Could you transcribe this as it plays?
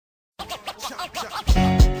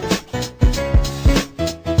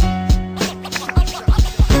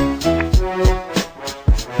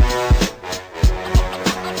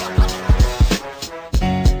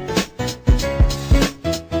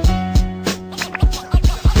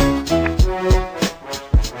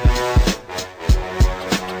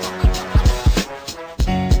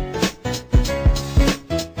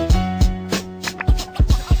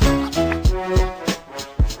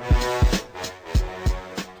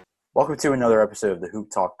Welcome to another episode of the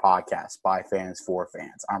Hoop Talk podcast by fans for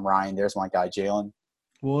fans. I'm Ryan. There's my guy, Jalen.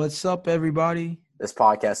 What's up, everybody? This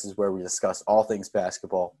podcast is where we discuss all things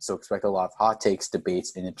basketball, so expect a lot of hot takes,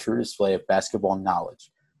 debates, and a true display of basketball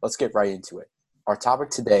knowledge. Let's get right into it. Our topic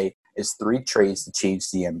today is 3 trades to change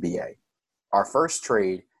the NBA. Our first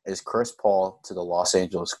trade is Chris Paul to the Los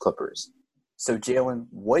Angeles Clippers. So, Jalen,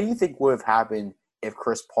 what do you think would have happened if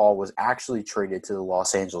Chris Paul was actually traded to the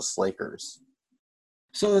Los Angeles Lakers?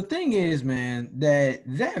 So the thing is, man, that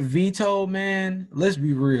veto, man, let's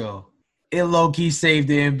be real. It low-key saved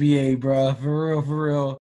the NBA, bro. For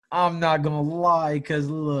real. I'm not going to lie, because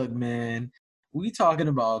look, man, we talking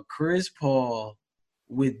about Chris Paul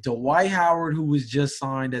with Dwight Howard, who was just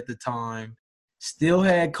signed at the time, still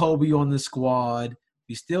had Kobe on the squad.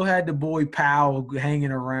 We still had the boy Powell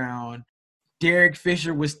hanging around. Derek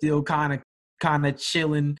Fisher was still kind of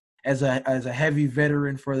chilling as a heavy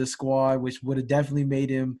veteran for the squad, which would have definitely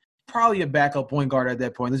made him probably a backup point guard at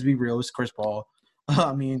that point. Let's be real, it's Chris Paul.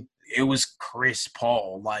 I mean, it was Chris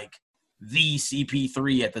Paul, like the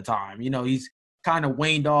CP3 at the time. You know, he's kind of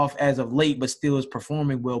waned off as of late, but still is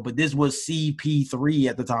performing well. But this was CP3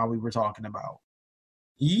 at the time we were talking about.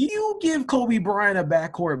 You give Kobe Bryant a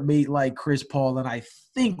backcourt mate like Chris Paul, and I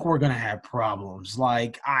think we're gonna have problems.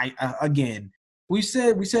 Like again, we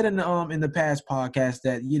said in the past podcast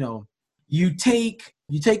that you take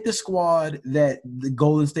the squad that the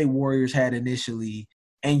Golden State Warriors had initially,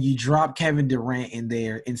 and you drop Kevin Durant in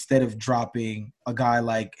there instead of dropping a guy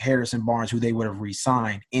like Harrison Barnes, who they would have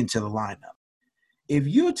re-signed, into the lineup. If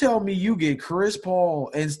you tell me you get Chris Paul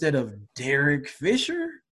instead of Derek Fisher,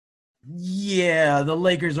 yeah, the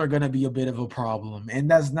Lakers are going to be a bit of a problem.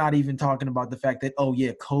 And that's not even talking about the fact that,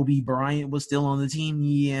 Kobe Bryant was still on the team.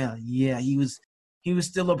 Yeah, he was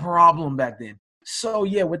still a problem back then. So,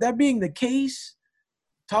 yeah, with that being the case,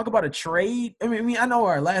 talk about a trade. I mean, I know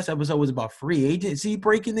our last episode was about free agency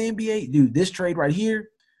breaking the NBA. Dude, this trade right here,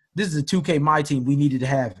 this is a 2K My Team we needed to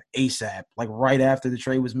have ASAP. Like, right after the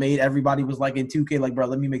trade was made, everybody was like in 2K, like, bro,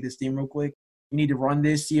 let me make this team real quick. We need to run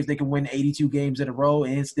this, see if they can win 82 games in a row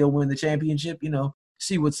and still win the championship,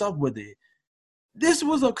 see what's up with it. This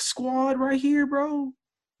was a squad right here, bro.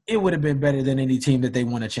 It would have been better than any team that they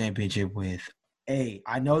won a championship with. Hey,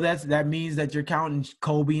 I know that means that you're counting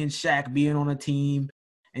Kobe and Shaq being on a team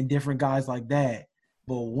and different guys like that.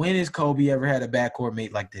 But when has Kobe ever had a backcourt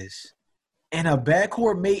mate like this? And a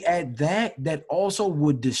backcourt mate at that also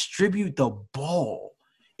would distribute the ball.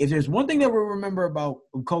 If there's one thing that we remember about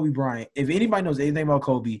Kobe Bryant, if anybody knows anything about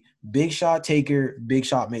Kobe, big shot taker, big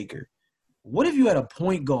shot maker. What if you had a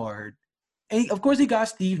point guard? And of course, he got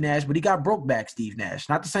Steve Nash, but he got broke back Steve Nash.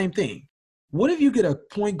 Not the same thing. What if you get a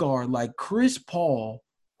point guard like Chris Paul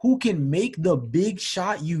who can make the big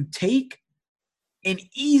shot you take an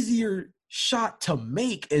easier shot to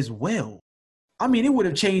make as well? I mean, it would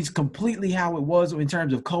have changed completely how it was in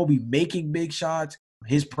terms of Kobe making big shots.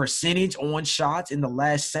 His percentage on shots in the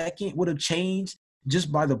last second would have changed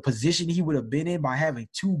just by the position he would have been in by having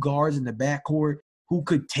 2 guards in the backcourt who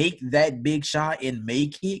could take that big shot and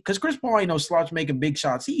make it. Because Chris Paul ain't no slouch making big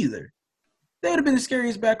shots either. They would have been the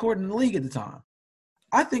scariest backcourt in the league at the time.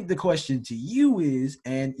 I think the question to you is,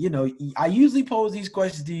 and, I usually pose these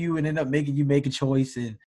questions to you and end up making you make a choice,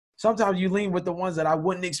 and sometimes you lean with the ones that I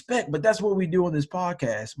wouldn't expect, but that's what we do on this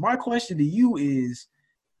podcast. My question to you is,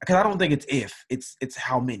 because I don't think it's if, it's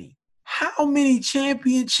how many. How many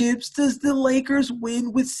championships does the Lakers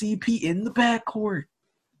win with CP in the backcourt?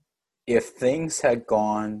 If things had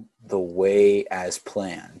gone the way as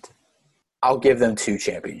planned, I'll give them 2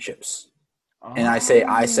 championships. And I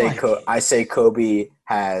say Kobe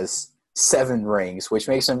has 7 rings, which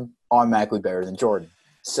makes him automatically better than Jordan.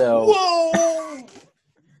 So whoa!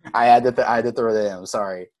 I had to throw that in. I'm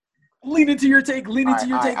sorry. Lean into your take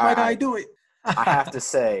like I do it. I have to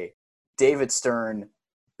say, David Stern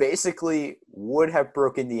basically would have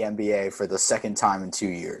broken the NBA for the second time in 2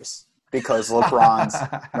 years because if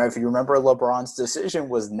you remember, LeBron's decision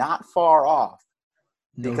was not far off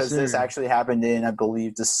because this actually happened in, I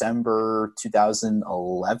believe, December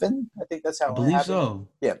 2011. I think that's how it happened. I believe so.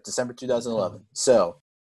 Yeah, December 2011. So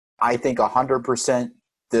I think 100%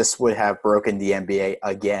 this would have broken the NBA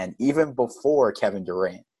again, even before Kevin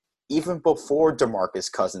Durant. Even before DeMarcus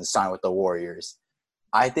Cousins signed with the Warriors.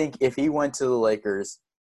 I think if he went to the Lakers,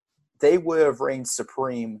 they would have reigned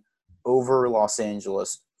supreme over Los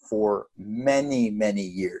Angeles for many, many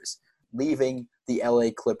years, leaving the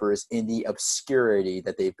LA Clippers in the obscurity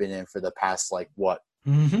that they've been in for the past,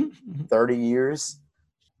 30 years?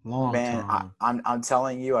 Long time. I'm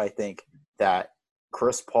telling you, I think that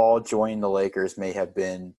Chris Paul joining the Lakers may have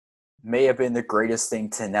been the greatest thing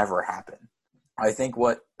to never happen. I think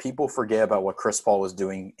what people forget about what Chris Paul was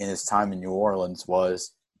doing in his time in New Orleans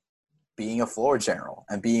was being a floor general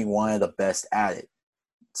and being one of the best at it.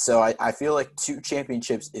 So I feel like 2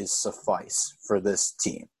 championships is suffice for this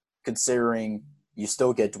team, considering you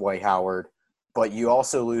still get Dwight Howard, but you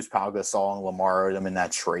also lose Pau Gasol and Lamar Odom in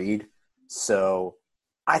that trade. So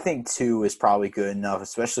I think 2 is probably good enough,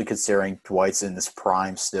 especially considering Dwight's in his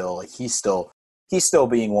prime still. Like he's still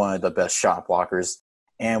being one of the best shot blockers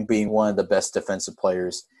and being one of the best defensive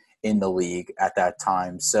players in the league at that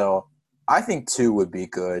time. So I think 2 would be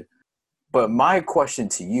good. But my question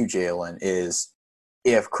to you, Jalen, is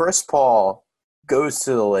if Chris Paul goes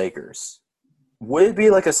to the Lakers, would it be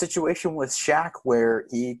like a situation with Shaq where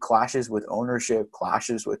he clashes with ownership,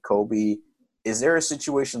 clashes with Kobe? Is there a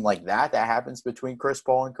situation like that happens between Chris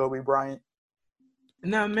Paul and Kobe Bryant?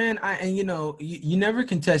 No, man, you never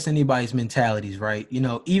contest anybody's mentalities, right?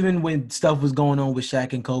 Even when stuff was going on with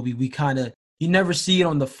Shaq and Kobe, you never see it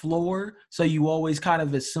on the floor. So you always kind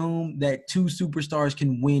of assume that 2 superstars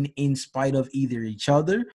can win in spite of either each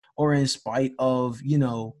other or in spite of,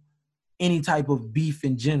 any type of beef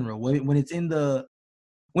in general. When it's in the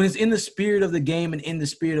spirit of the game and in the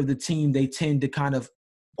spirit of the team, they tend to kind of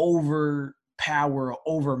overpower,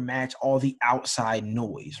 overmatch all the outside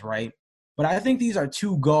noise, right? But I think these are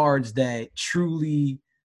two guards that truly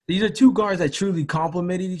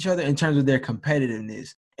complemented each other in terms of their competitiveness.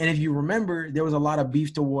 And if you remember, there was a lot of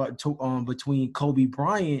beef between Kobe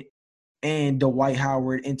Bryant and Dwight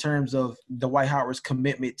Howard in terms of Dwight Howard's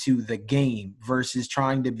commitment to the game versus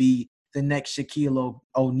trying to be the next Shaquille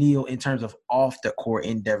O'Neal in terms of off the court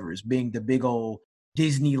endeavors, being the big old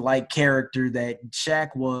Disney-like character that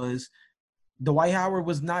Shaq was. Dwight Howard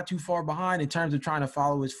was not too far behind in terms of trying to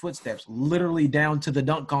follow his footsteps, literally down to the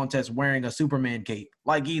dunk contest wearing a Superman cape.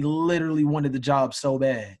 Like he literally wanted the job so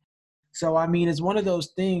bad. So, I mean, it's one of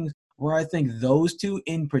those things where I think those 2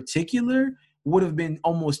 in particular would have been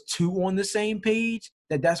almost 2 on the same page.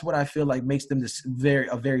 That's what I feel like makes them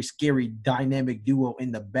a very scary dynamic duo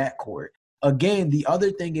in the backcourt. Again, the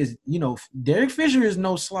other thing is, Derek Fisher is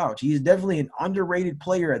no slouch. He's definitely an underrated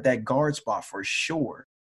player at that guard spot for sure.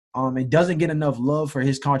 And doesn't get enough love for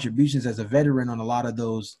his contributions as a veteran on a lot of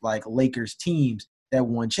those like Lakers teams that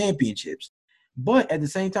won championships. But at the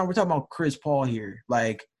same time, we're talking about Chris Paul here.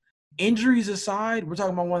 Like injuries aside, we're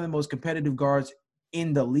talking about one of the most competitive guards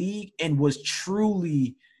in the league and was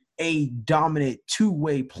truly a dominant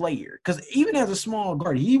 2-way player. Because even as a small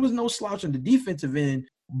guard, he was no slouch on the defensive end,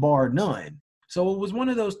 bar none. So it was one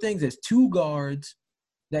of those things as 2 guards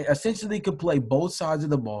that essentially could play both sides of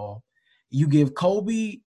the ball. You give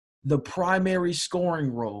Kobe the primary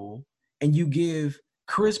scoring role and you give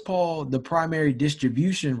Chris Paul the primary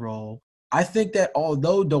distribution role. I think that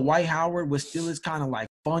although Dwight Howard was still his kind of like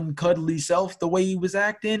fun, cuddly self the way he was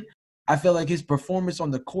acting, I feel like his performance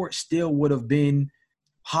on the court still would have been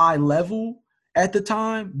high level at the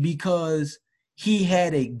time because he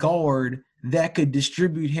had a guard that could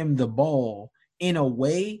distribute him the ball in a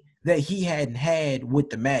way that he hadn't had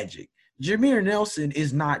with the Magic. Jameer Nelson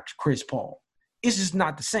is not Chris Paul. It's just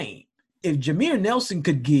not the same. If Jameer Nelson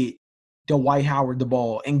could get Dwight Howard the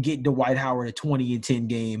ball and get Dwight Howard a 20-10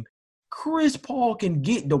 game, Chris Paul can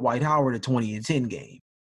get Dwight Howard a 20-10 game.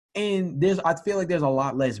 And I feel like there's a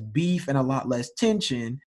lot less beef and a lot less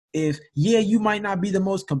tension if, you might not be the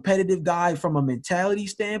most competitive guy from a mentality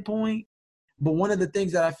standpoint, but one of the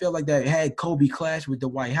things that I feel like that had Kobe clash with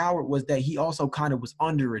Dwight Howard was that he also kind of was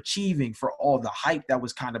underachieving for all the hype that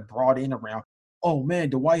was kind of brought in around, oh, man,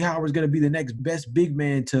 Dwight Howard's going to be the next best big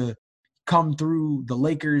man to come through the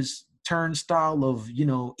Lakers turnstile of,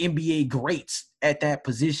 NBA greats at that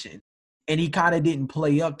position. And he kind of didn't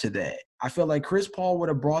play up to that. I feel like Chris Paul would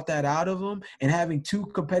have brought that out of him, and having 2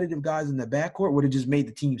 competitive guys in the backcourt would have just made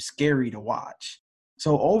the team scary to watch.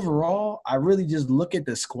 So overall, I really just look at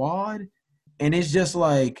the squad, and it's just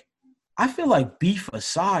like, I feel like beef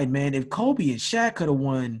aside, man, if Kobe and Shaq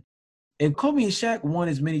won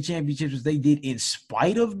as many championships as they did in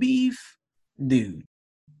spite of beef, dude,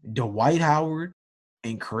 Dwight Howard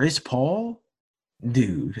and Chris Paul,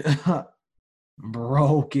 dude,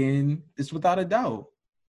 broken. It's without a doubt.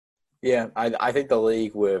 Yeah, I think the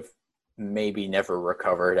league would have maybe never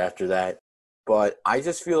recovered after that. But I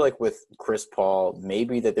just feel like with Chris Paul,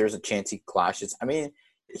 maybe that there's a chance he clashes. I mean,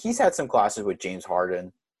 he's had some clashes with James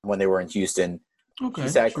Harden when they were in Houston. Okay,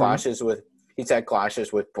 he's had true. clashes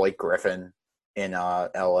with Blake Griffin in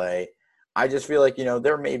LA. I just feel like,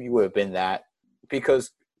 there maybe would have been that because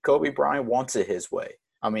Kobe Bryant wants it his way.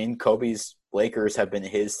 I mean, Kobe's Lakers have been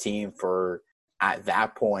his team for, at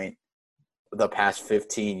that point, the past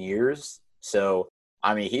 15 years. So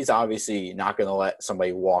I mean, he's obviously not going to let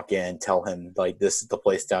somebody walk in and tell him like this is the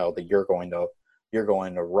play style that you're going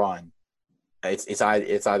to run. It's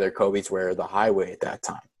either Kobe's way or the highway at that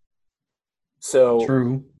time. So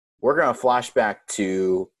True. we're going to flash back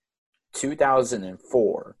to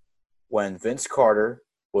 2004 when Vince Carter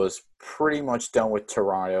was pretty much done with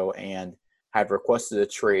Toronto and had requested a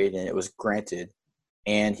trade, and it was granted.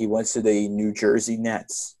 And he went to the New Jersey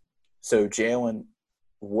Nets. So, Jalen,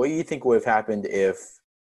 what do you think would have happened if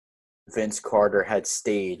Vince Carter had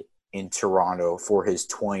stayed in Toronto for his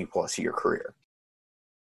 20-plus year career?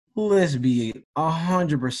 Let's be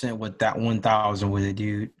 100% with that 1,000 with it,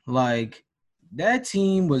 dude. Like, that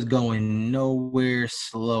team was going nowhere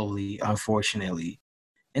slowly, unfortunately.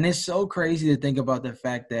 And it's so crazy to think about the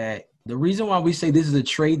fact that the reason why we say this is a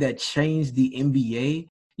trade that changed the NBA,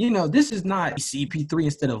 this is not CP3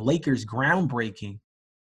 instead of Lakers groundbreaking,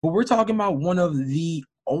 but we're talking about one of the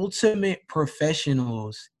ultimate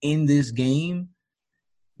professionals in this game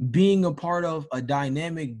being a part of a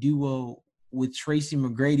dynamic duo with Tracy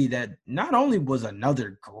McGrady that not only was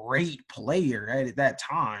another great player at that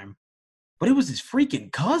time, but it was his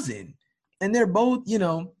freaking cousin. And they're both,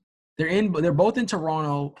 they're both in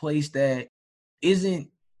Toronto, place that isn't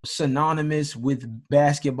synonymous with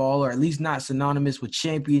basketball, or at least not synonymous with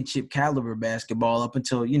championship caliber basketball up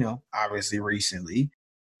until, obviously recently.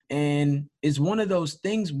 And it's one of those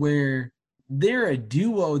things where they're a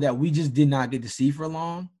duo that we just did not get to see for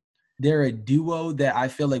long. They're a duo that I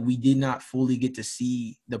feel like we did not fully get to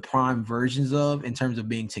see the prime versions of in terms of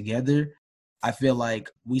being together. I feel like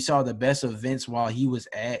we saw the best of Vince while he was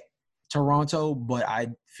at Toronto, but I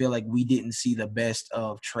feel like we didn't see the best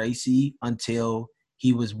of Tracy until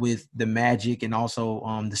he was with the Magic and also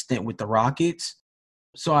the stint with the Rockets.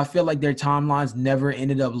 So I feel like their timelines never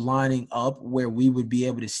ended up lining up where we would be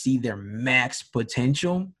able to see their max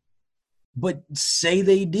potential. But say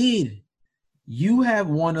they did. You have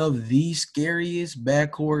one of the scariest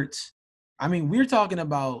backcourts. I mean, we're talking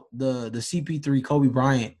about the CP3 Kobe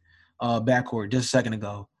Bryant backcourt just a second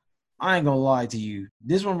ago. I ain't gonna lie to you.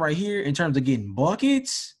 This one right here, in terms of getting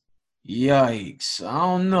buckets, yikes. I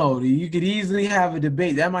don't know. You could easily have a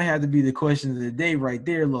debate. That might have to be the question of the day right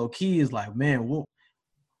there. Low key is like, man,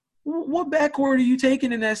 what backcourt are you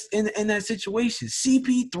taking in that situation?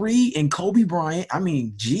 CP3 and Kobe Bryant. I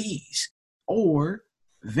mean, geez. Or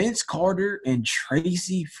Vince Carter and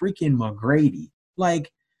Tracy freaking McGrady.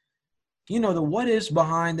 Like, the what ifs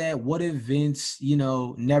behind that. What if Vince,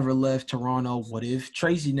 never left Toronto? What if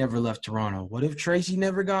Tracy never left Toronto? What if Tracy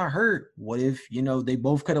never got hurt? What if, they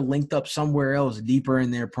both could have linked up somewhere else deeper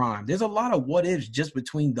in their prime? There's a lot of what ifs just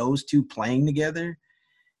between those two playing together.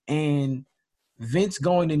 And Vince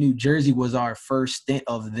going to New Jersey was our first stint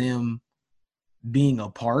of them being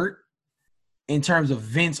apart, in terms of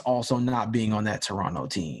Vince also not being on that Toronto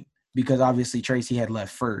team, because obviously Tracy had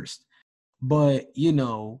left first. But,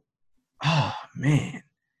 oh, man.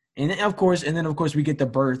 And then, of course, we get the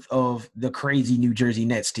birth of the crazy New Jersey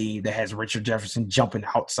Nets team that has Richard Jefferson jumping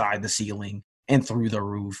outside the ceiling and through the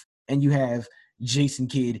roof. And you have Jason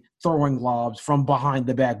Kidd throwing lobs from behind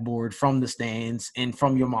the backboard, from the stands, and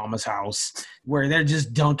from your mama's house, where they're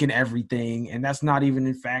just dunking everything. And that's not even,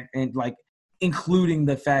 in fact, and like including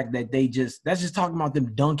the fact that that's just talking about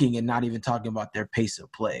them dunking and not even talking about their pace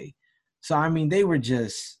of play. So, I mean,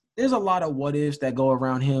 there's a lot of what ifs that go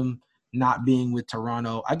around him not being with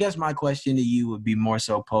Toronto. I guess my question to you would be more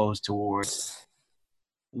so posed towards,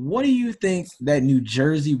 what do you think that New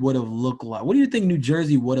Jersey would have looked like? What do you think New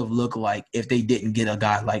Jersey would have looked like if they didn't get a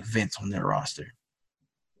guy like Vince on their roster?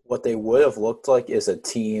 What they would have looked like is a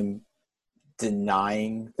team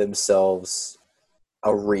denying themselves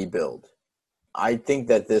a rebuild. I think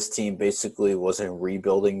that this team basically was in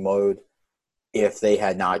rebuilding mode if they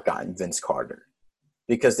had not gotten Vince Carter,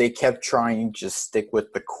 because they kept trying to stick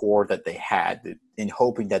with the core that they had in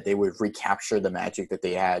hoping that they would recapture the magic that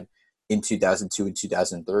they had in 2002 and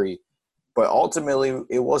 2003. But ultimately,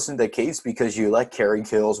 it wasn't the case, because you let Kerry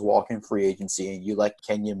Kills walk in free agency and you let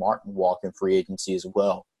Kenyon Martin walk in free agency as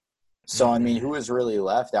well. So, I mean, who was really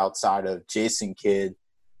left outside of Jason Kidd,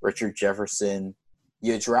 Richard Jefferson?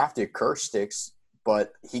 You drafted Kerstix,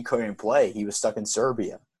 but he couldn't play. He was stuck in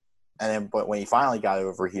Serbia. But when he finally got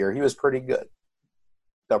over here, he was pretty good.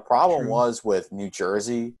 The problem was with New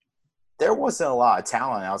Jersey, there wasn't a lot of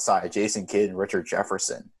talent outside of Jason Kidd and Richard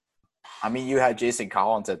Jefferson. I mean, you had Jason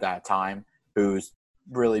Collins at that time, who's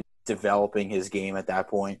really developing his game at that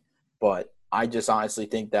point. But I just honestly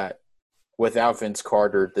think that without Vince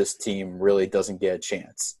Carter, this team really doesn't get a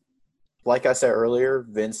chance. Like I said earlier,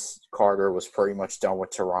 Vince Carter was pretty much done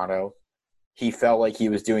with Toronto. he felt like he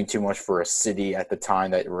was doing too much for a city at the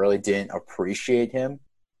time that really didn't appreciate him.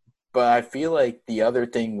 But I feel like the other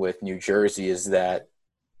thing with New Jersey is that,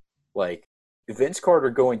 like, Vince Carter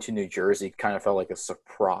going to New Jersey kind of felt like a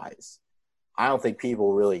surprise. I don't think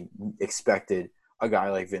people really expected a guy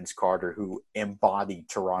like Vince Carter, who embodied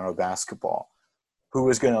Toronto basketball, who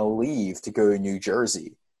was going to leave to go to New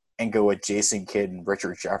Jersey and go with Jason Kidd and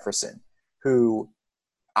Richard Jefferson, who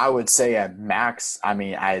I would say at max, I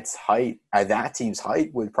mean, at its height, at that team's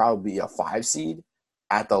height, would probably be a 5 seed.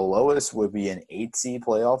 At the lowest would be an 8 seed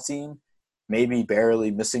playoff team, maybe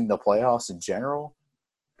barely missing the playoffs in general.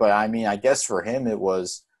 But I mean, I guess for him, it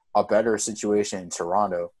was a better situation in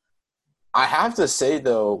Toronto. I have to say,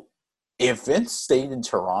 though, if Vince stayed in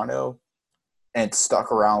Toronto and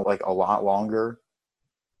stuck around like a lot longer,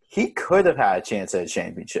 he could have had a chance at a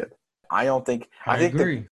championship. I think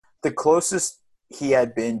agree. The closest he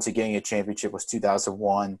had been to getting a championship was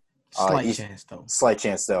 2001. Slight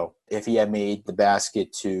chance, though. If he had made the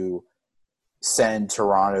basket to send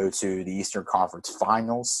Toronto to the Eastern Conference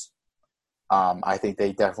Finals, I think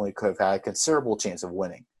they definitely could have had a considerable chance of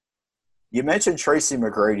winning. You mentioned Tracy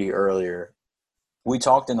McGrady earlier. We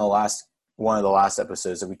talked in one of the last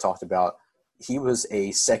episodes that we talked about. He was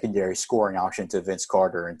a secondary scoring option to Vince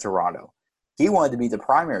Carter in Toronto. He wanted to be the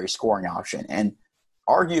primary scoring option, and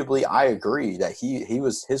arguably, I agree that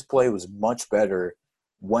his play was much better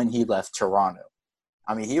when he left Toronto.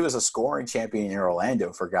 I mean, he was a scoring champion in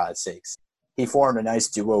Orlando, for God's sakes. He formed a nice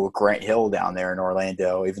duo with Grant Hill down there in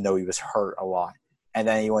Orlando, even though he was hurt a lot. And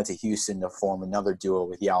then he went to Houston to form another duo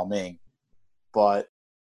with Yao Ming. But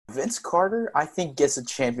Vince Carter, I think, gets a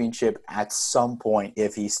championship at some point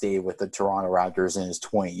if he stayed with the Toronto Raptors in his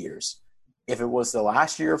 20 years. If it was the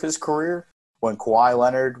last year of his career, when Kawhi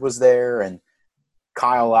Leonard was there and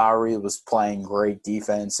Kyle Lowry was playing great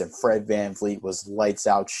defense and Fred VanVleet was lights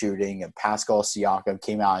out shooting and Pascal Siakam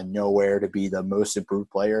came out of nowhere to be the most improved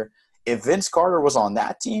player. If Vince Carter was on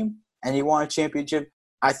that team and he won a championship,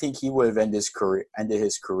 I think he would have ended his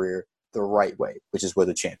career the right way, which is with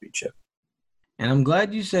a championship. And I'm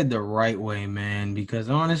glad you said the right way, man, because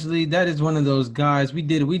honestly, that is one of those guys. We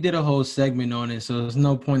did a whole segment on it, so there's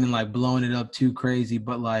no point in like blowing it up too crazy.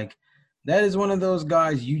 But like, that is one of those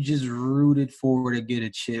guys you just rooted for to get a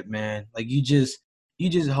chip, man. Like you just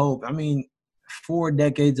hope. I mean, 4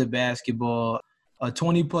 decades of basketball, a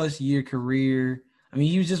 20+ year career. I mean,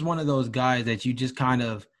 he was just one of those guys that you just kind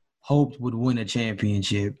of hoped would win a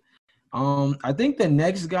championship. I think the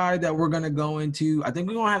next guy that we're going to go into, I think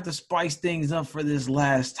we're going to have to spice things up for this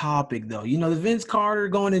last topic, though. You know, the Vince Carter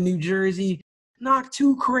going to New Jersey, not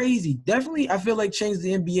too crazy. Definitely, I feel like changed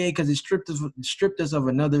the NBA because it stripped us of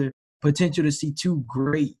another potential to see 2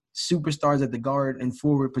 great superstars at the guard and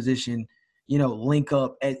forward position, you know, link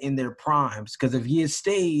up in their primes. Because if he had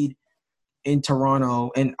stayed in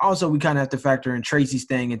Toronto, and also we kind of have to factor in Tracy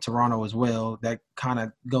staying in Toronto as well, that kind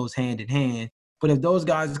of goes hand in hand. But if those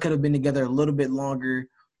guys could have been together a little bit longer,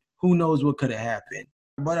 who knows what could have happened.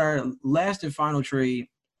 But our last and final trade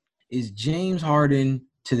is James Harden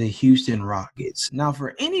to the Houston Rockets. Now,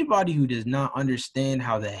 for anybody who does not understand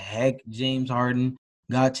how the heck James Harden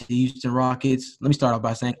got to the Houston Rockets, let me start off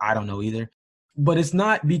by saying I don't know either. But it's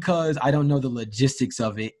not because I don't know the logistics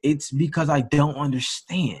of it. It's because I don't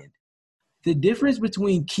understand. The difference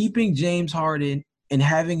between keeping James Harden and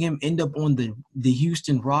having him end up on the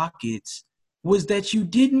Houston Rockets was that you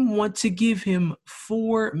didn't want to give him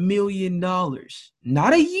 $4 million,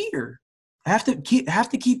 not a year. I have to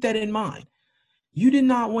keep that in mind. You did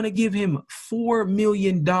not want to give him $4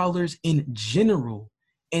 million in general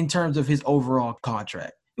in terms of his overall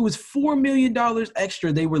contract. It was $4 million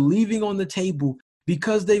extra they were leaving on the table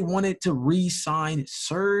because they wanted to re-sign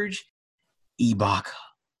Serge Ibaka.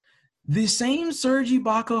 The same Serge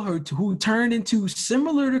Ibaka who turned into,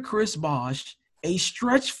 similar to Chris Bosh, a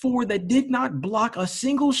stretch 4 that did not block a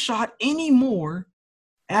single shot anymore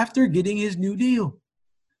after getting his new deal.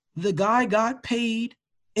 The guy got paid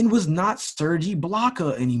and was not Serge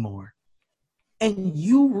Ibaka anymore. And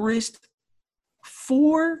you risked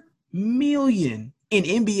 $4 million in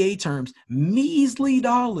NBA terms, measly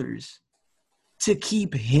dollars, to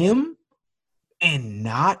keep him and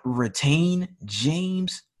not retain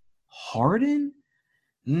James Harden?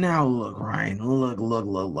 Now look, Ryan,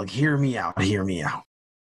 look, hear me out.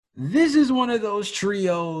 This is one of those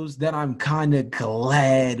trios that I'm kind of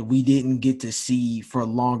glad we didn't get to see for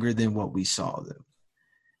longer than what we saw them.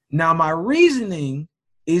 Now, my reasoning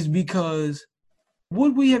is because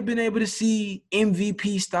would we have been able to see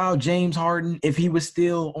MVP-style James Harden if he was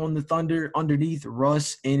still on the Thunder underneath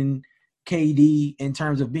Russ and KD in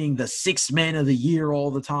terms of being the 6th man of the year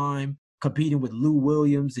all the time? competing with Lou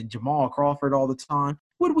Williams and Jamal Crawford all the time?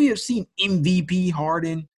 Would we have seen MVP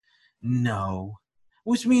Harden? No.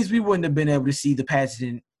 Which means we wouldn't have been able to see the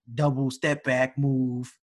patented double step back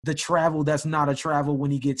move, the travel that's not a travel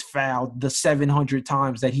when he gets fouled, the 700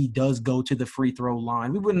 times that he does go to the free throw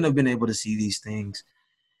line. We wouldn't have been able to see these things.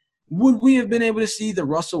 Would we have been able to see the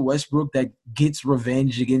Russell Westbrook that gets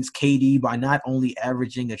revenge against KD by not only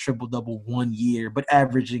averaging a triple-double 1 year, but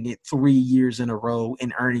averaging it 3 years in a row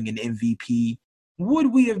and earning an MVP?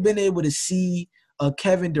 Would we have been able to see a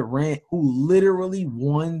Kevin Durant who literally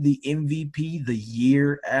won the MVP the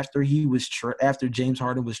year after after James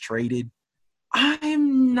Harden was traded?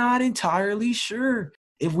 I'm not entirely sure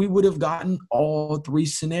if we would have gotten all three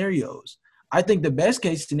scenarios. I think the best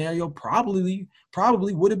case scenario probably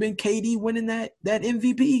would have been KD winning that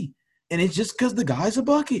MVP, and it's just because the guy's a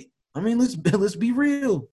bucket. I mean, let's be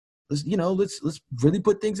real. Let's really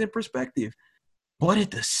put things in perspective. But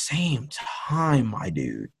at the same time, my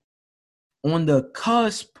dude, on the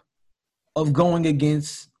cusp of going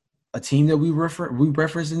against a team that we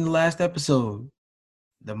referenced in the last episode,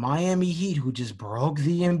 the Miami Heat, who just broke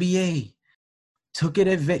the NBA. Taking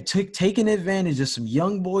advantage of some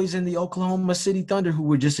young boys in the Oklahoma City Thunder who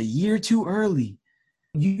were just a year too early.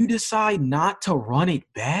 You decide not to run it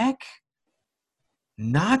back?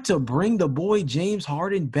 Not to bring the boy James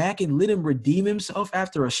Harden back and let him redeem himself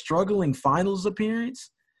after a struggling finals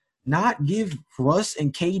appearance? Not give Russ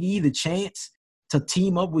and KD the chance to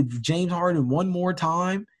team up with James Harden one more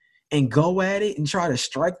time and go at it and try to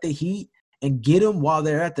strike the Heat and get them while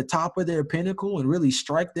they're at the top of their pinnacle and really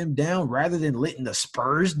strike them down rather than letting the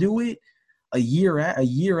Spurs do it a year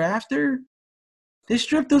after? They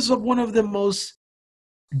stripped us of one of the most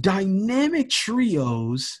dynamic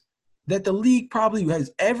trios that the league probably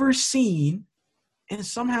has ever seen, and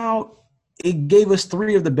somehow it gave us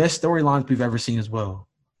three of the best storylines we've ever seen as well.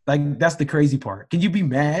 Like, that's the crazy part. Can you be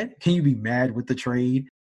mad? Can you be mad with the trade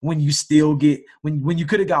when you still get – when you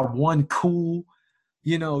could have got one cool –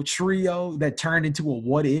 trio that turned into a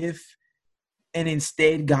what if and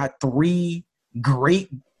instead got three great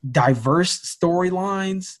diverse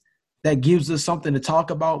storylines that gives us something to talk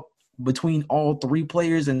about between all three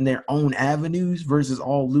players and their own avenues versus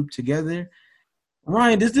all looped together?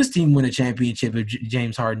 Ryan, does this team win a championship if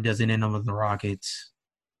James Harden doesn't end up with the Rockets?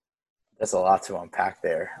 That's a lot to unpack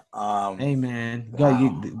there. Hey, man,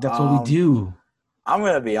 wow. That's what we do. I'm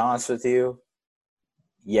going to be honest with you.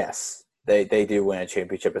 Yes. They do win a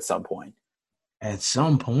championship at some point. At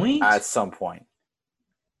some point? At some point.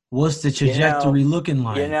 What's the trajectory looking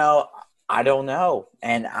like? I don't know.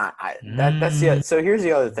 And so here's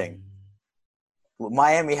the other thing.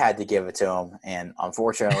 Miami had to give it to him, and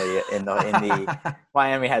unfortunately in the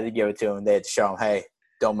Miami had to give it to him. They had to show him, hey,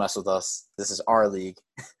 don't mess with us. This is our league.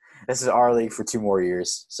 This is our league for 2 more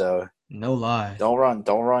years. So no lie. Don't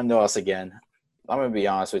run to us again. I'm going to be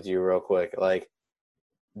honest with you real quick. Like,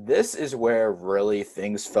 this is where really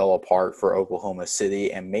things fell apart for Oklahoma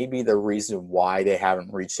City, and maybe the reason why they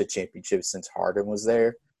haven't reached a championship since Harden was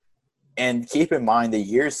there. And keep in mind, the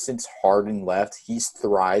years since Harden left, he's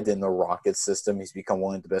thrived in the Rockets system. He's become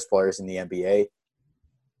one of the best players in the NBA.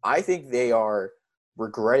 I think they are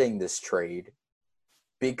regretting this trade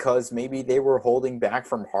because maybe they were holding back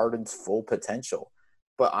from Harden's full potential.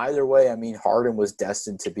 But either way, I mean, Harden was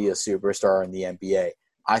destined to be a superstar in the NBA.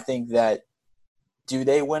 I think that, do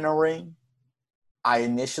they win a ring? I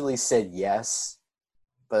initially said yes,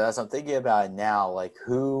 but as I'm thinking about it now, like,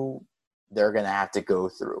 who they're going to have to go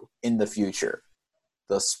through in the future.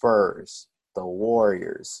 The Spurs, the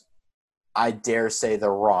Warriors, I dare say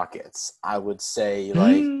the Rockets. I would say,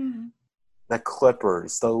 like, the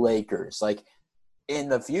Clippers, the Lakers. Like, in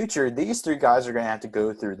the future, these 3 guys are going to have to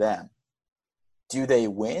go through them. Do they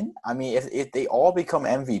win? I mean, if they all become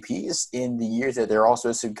MVPs in the years that they're all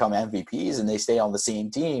supposed to become MVPs and they stay on the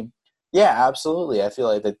same team, yeah, absolutely. I feel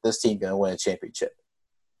like that this team going to win a championship.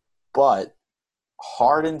 But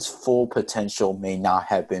Harden's full potential may not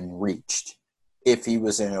have been reached if he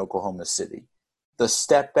was in Oklahoma City. The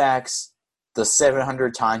step backs, the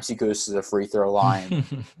 700 times he goes to the free throw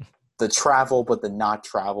line, the travel but the not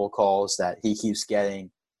travel calls that he keeps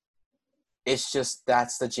getting. It's just,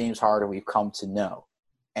 that's the James Harden we've come to know.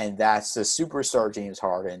 And that's the superstar James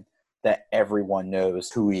Harden that everyone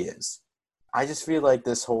knows who he is. I just feel like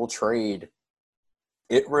this whole trade,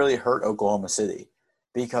 it really hurt Oklahoma City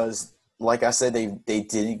because, like I said, they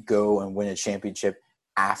didn't go and win a championship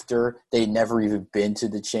after. They never even been to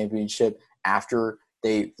the championship after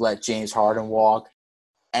they let James Harden walk.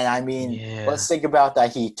 And, I mean, Let's think about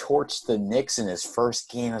that. He torched the Knicks in his first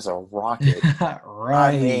game as a Rocket.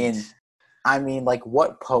 Right. I mean, like,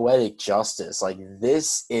 what poetic justice. Like,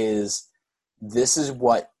 this is this is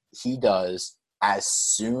what he does as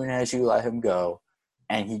soon as you let him go,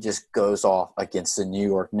 and he just goes off against the New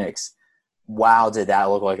York Knicks. Wow, did that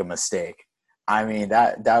look like a mistake? I mean,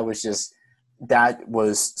 that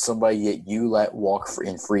was somebody that you let walk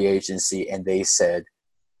in free agency, and they said,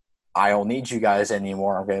 I don't need you guys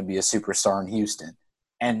anymore. I'm going to be a superstar in Houston.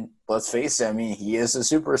 And let's face it, I mean, he is a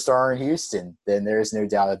superstar in Houston. Then there's no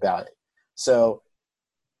doubt about it. So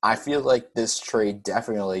I feel like this trade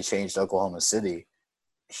definitely changed Oklahoma City.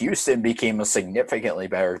 Houston became a significantly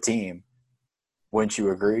better team. Wouldn't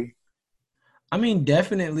you agree? I mean,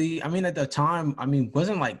 definitely. I mean, at the time,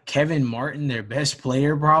 wasn't like Kevin Martin their best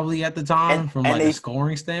player probably at the time from like a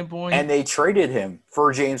scoring standpoint? And they traded him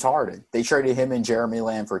for James Harden. They traded him and Jeremy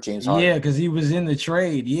Lamb for James Harden. Yeah, because he was in the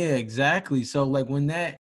trade. Yeah, exactly. So like when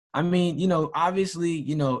that, I mean, obviously,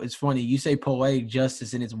 it's funny. You say poetic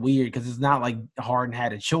justice, and it's weird because it's not like Harden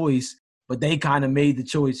had a choice, but they kind of made the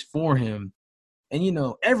choice for him. And,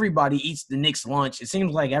 everybody eats the Knicks lunch. It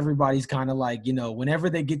seems like everybody's kind of like, whenever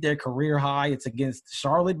they get their career high, it's against the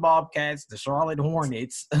Charlotte Bobcats, the Charlotte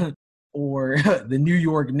Hornets, or the New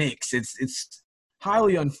York Knicks. It's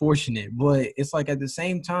highly unfortunate, but it's like at the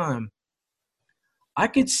same time, I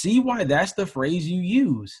could see why that's the phrase you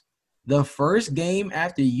use. The first game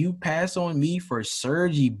after you pass on me for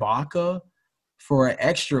Serge Ibaka for an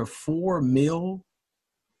extra $4 million,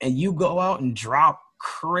 and you go out and drop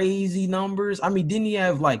crazy numbers. I mean, didn't he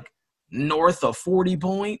have like north of 40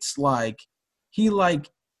 points? Like he like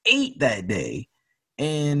ate that day.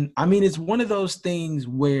 And I mean, it's one of those things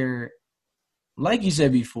where, like you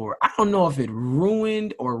said before, I don't know if it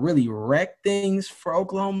ruined or really wrecked things for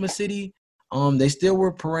Oklahoma City. They still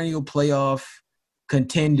were perennial playoff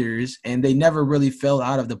contenders, and they never really fell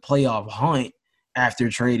out of the playoff hunt after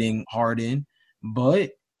trading Harden.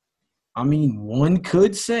 But I mean, one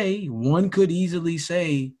could easily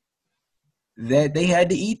say that they had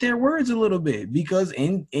to eat their words a little bit because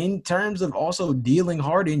in terms of also dealing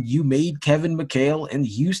Harden, you made Kevin McHale and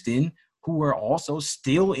Houston, who are also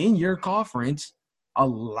still in your conference, a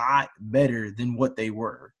lot better than what they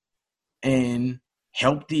were. And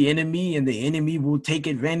help the enemy, and the enemy will take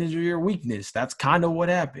advantage of your weakness. That's kind of what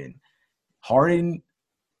happened. Harden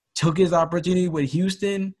took his opportunity with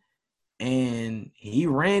Houston, and he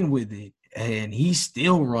ran with it, and he's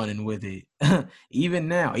still running with it. Even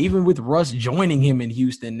now, even with Russ joining him in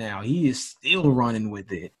Houston now, he is still running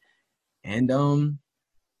with it. And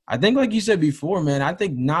I think, like you said before, man, I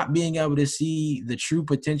think not being able to see the true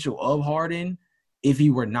potential of Harden if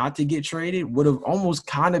he were not to get traded would have almost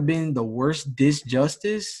kind of been the worst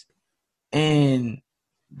disjustice. And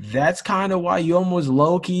that's kind of why you almost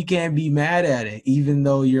low-key can't be mad at it, even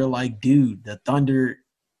though you're like, dude, the Thunder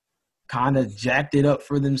kind of jacked it up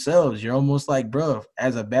for themselves. You're almost like, bro,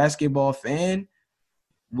 as a basketball fan,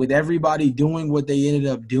 with everybody doing what they ended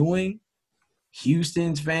up doing,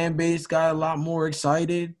 Houston's fan base got a lot more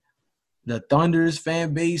excited. The Thunder's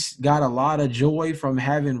fan base got a lot of joy from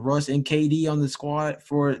having Russ and KD on the squad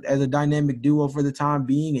as a dynamic duo for the time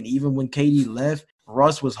being. And even when KD left,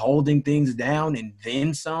 Russ was holding things down and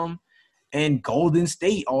then some. And Golden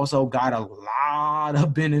State also got a lot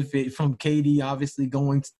of benefit from KD obviously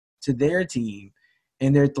going to their team.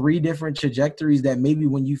 And there are three different trajectories that maybe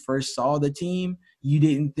when you first saw the team, you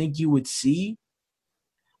didn't think you would see.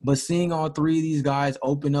 But seeing all three of these guys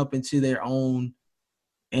open up into their own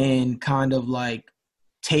and kind of like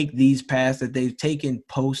take these paths that they've taken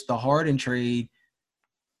post the Harden trade,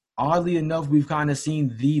 oddly enough, we've kind of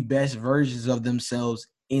seen the best versions of themselves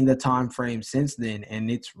in the time frame since then. And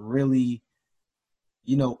it's really,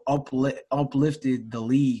 uplifted the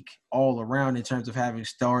league all around in terms of having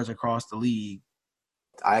stars across the league.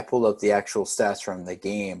 I pulled up the actual stats from the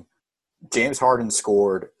game. James Harden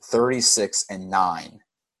scored 36 and 9.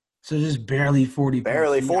 So just barely 40.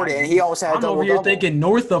 Barely 40, and he almost had a double-double. I'm over here thinking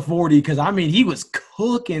north of 40 because, he was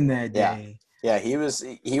cooking that day. Yeah, he was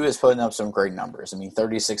putting up some great numbers.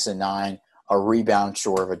 36 and 9, a rebound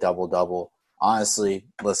short of a double-double. Honestly,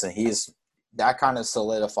 listen, that kind of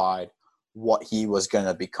solidified what he was going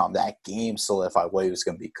to become. That game solidified what he was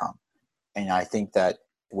going to become. And I think that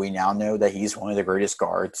we now know that he's one of the greatest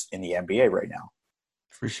guards in the NBA right now.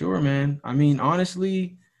 For sure, man.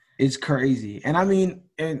 Honestly, it's crazy. And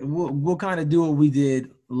and we'll kind of do what we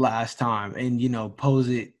did last time and, pose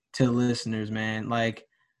it to listeners, man. Like,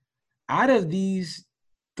 out of these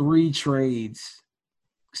three trades,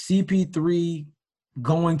 CP3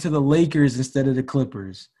 going to the Lakers instead of the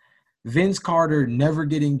Clippers, Vince Carter never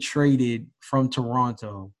getting traded from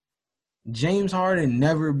Toronto, James Harden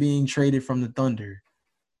never being traded from the Thunder,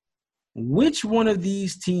 which one of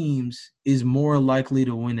these teams is more likely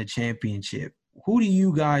to win a championship? who do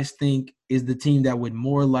you guys think is the team that would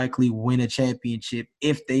more likely win a championship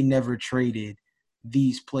if they never traded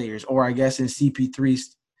these players? Or I guess in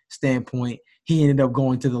CP3's standpoint, he ended up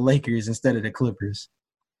going to the Lakers instead of the Clippers.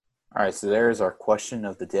 All right, so there's our question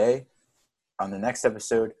of the day. On the next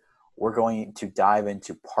episode, we're going to dive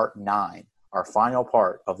into part 9, our final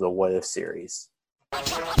part of the What If series.